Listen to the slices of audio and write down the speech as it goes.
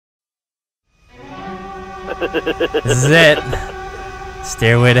This is it.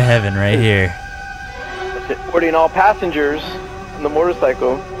 Stairway to heaven right here. Boarding all passengers on the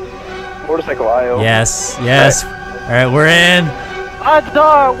motorcycle. Motorcycle aisle. Yes, yes. Alright, we're in. Odds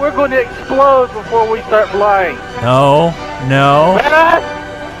are we're going to explode before we start flying. No, no.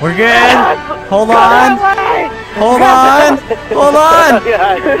 We're good. Hold on. Hold on. Hold on.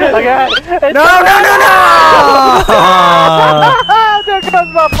 Okay. No, no, no, no. There goes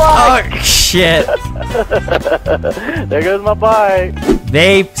my bike. Oh, shit. There goes my bike.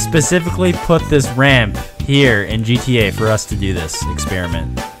 They specifically put this ramp here in GTA for us to do this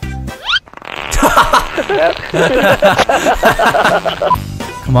experiment.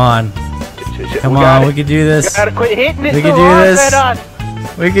 Come on. Come on, we can do this. Gotta quit hitting it. We can do this.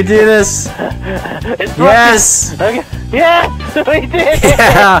 We can do this. Yes. Okay. Yes, we did it.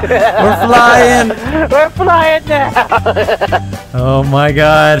 Yeah, we're flying. We're flying now. Oh my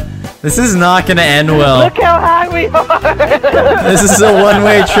god. This is not gonna end well. Look how high we are. This is a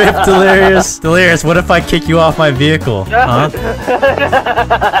one-way trip, Delirious. Delirious, what if I kick you off my vehicle? Huh?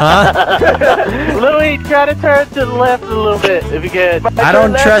 Huh? Louis, try to turn to the left a little bit if you can. I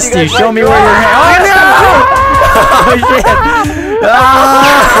don't trust you. Show me where your hand. Oh no! Oh shit!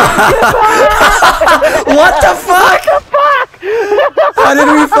 Ah! What the fuck? How did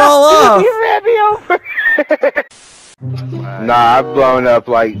we fall off? You ran me over. Nah, I've blown up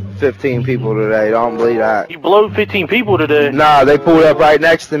like 15 people today. Don't believe that. You blew 15 people today. Nah, they pulled up right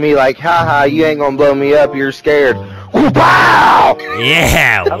next to me like, haha, you ain't gonna blow me up, you're scared. Wow!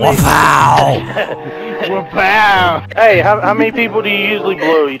 Yeah! Wow! Wow! Hey, how many people do you usually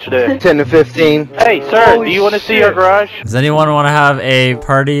blow each day? 10 to 15. Hey, sir, do you want to see our garage? Does anyone want to have a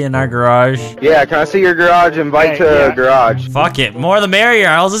party in our garage? Yeah, can I see your garage? Invite to a garage. Fuck it, more the merrier.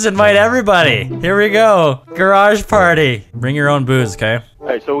 I'll just invite everybody. Here we go. Garage party. Bring your own booze, okay?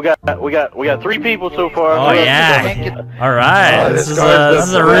 Alright, so we got 3 people so far. Oh yeah. Alright. This is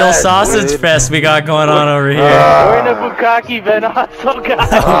a real sausage fest we got going on over here. We're in a bukkake, Vanoss. Oh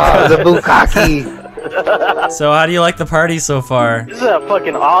god. The bukkake. So how do you like the party so far? This is a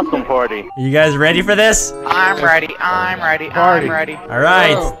fucking awesome party. You guys ready for this? I'm ready. I'm ready. I'm ready.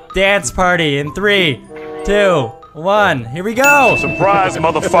 Alright. Dance party in 3, 2, 1. Here we go. Surprise,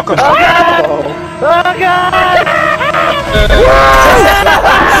 motherfucker. Oh god! Oh god!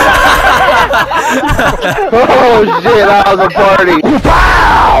 Oh shit, that was a party.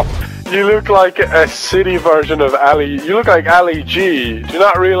 Wow! You look like a city version of Ali. You look like Ali G. Do you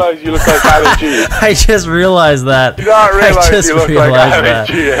not realize you look like Ali G? I just realized that. Do you not realize you look like Ali that.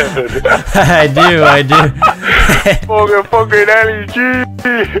 G, Evan? I do. Fucking Ali G.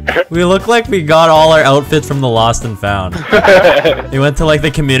 We look like we got all our outfits from the Lost and Found. We went to like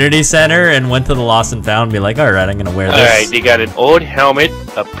the community center and went to the Lost and Found and be like, alright, I'm gonna wear this. Alright, they got an old helmet,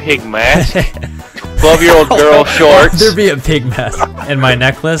 a pig mask, 12-year-old girl shorts. There'd be a pig mask. And my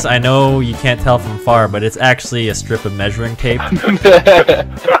necklace, I know you can't tell from far, but it's actually a strip of measuring tape.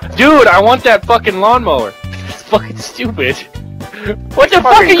 Dude, I want that fucking lawnmower. It's fucking stupid. What the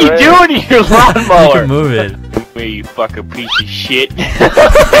fuck are you doing to your You lawnmower? can move it. Where you fucking piece of shit.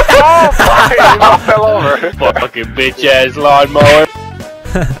 Oh, fuck! You fell over. Fucking bitch ass lawnmower.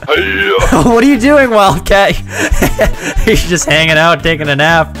 What are you doing, Wildcat? He's just hanging out, taking a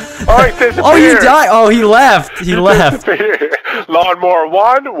nap. Oh, you died. Oh, he left. He left. Lawnmower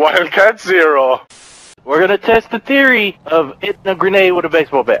 1, Wildcat 0. We're gonna test the theory of hitting a grenade with a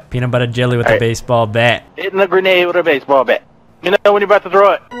baseball bat. Peanut butter jelly with a baseball bat. Hitting a grenade with a baseball bat. You know when you're about to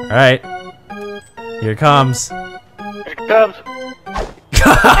throw it. Alright. Here it comes. Here it comes.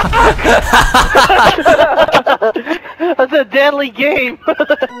 That's a deadly game.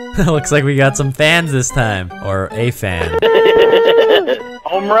 Looks like we got some fans this time. Or a fan.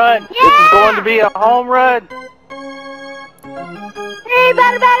 Home run. Yeah! This is going to be a home run. Hey,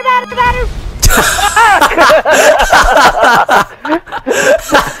 batter.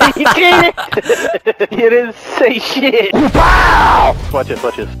 You get it? You didn't say shit. Wow! Watch this.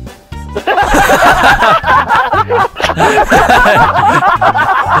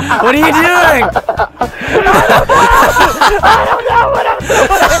 What are you doing? I don't know what I'm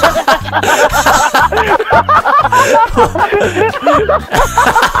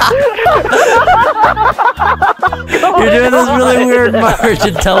You're doing this really weird march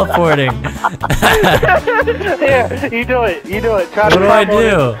and teleporting. Here, you do it. Try What do I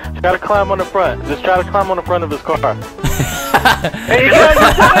do? Try to climb on the front. Just try to climb on the front of his car. Hey, you do it!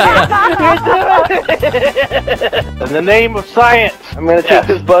 In the name of science. I'm gonna take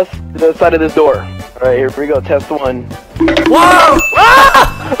this bus to the side of this door. Alright, here we go, test 1. Whoa!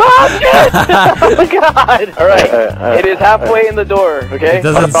 Ah! Oh shit! Oh my god! Alright, it is halfway in the door, okay? It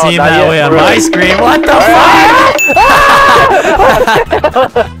doesn't Oh, seem not that yet. way on my screen. What the fuck?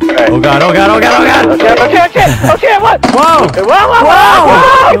 Oh god, oh god, oh god, oh god! Okay, what? Whoa! Whoa!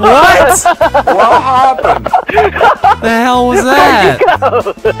 What? What happened? The hell was that?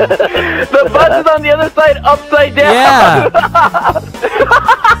 The bus is on the other side, upside down! Yeah!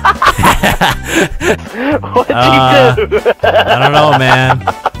 What'd you do? I don't know, man.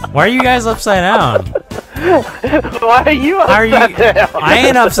 Why are you guys upside down? Why are you How are you? upside down? I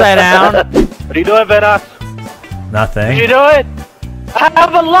ain't upside down. What are you doing, Vanoss? Nothing. What are you doing? I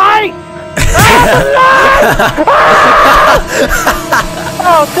have a light!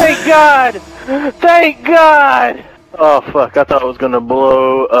 Oh, thank God! Thank God! Oh, fuck. I thought it was gonna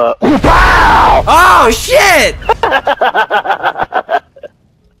blow up. Oh shit!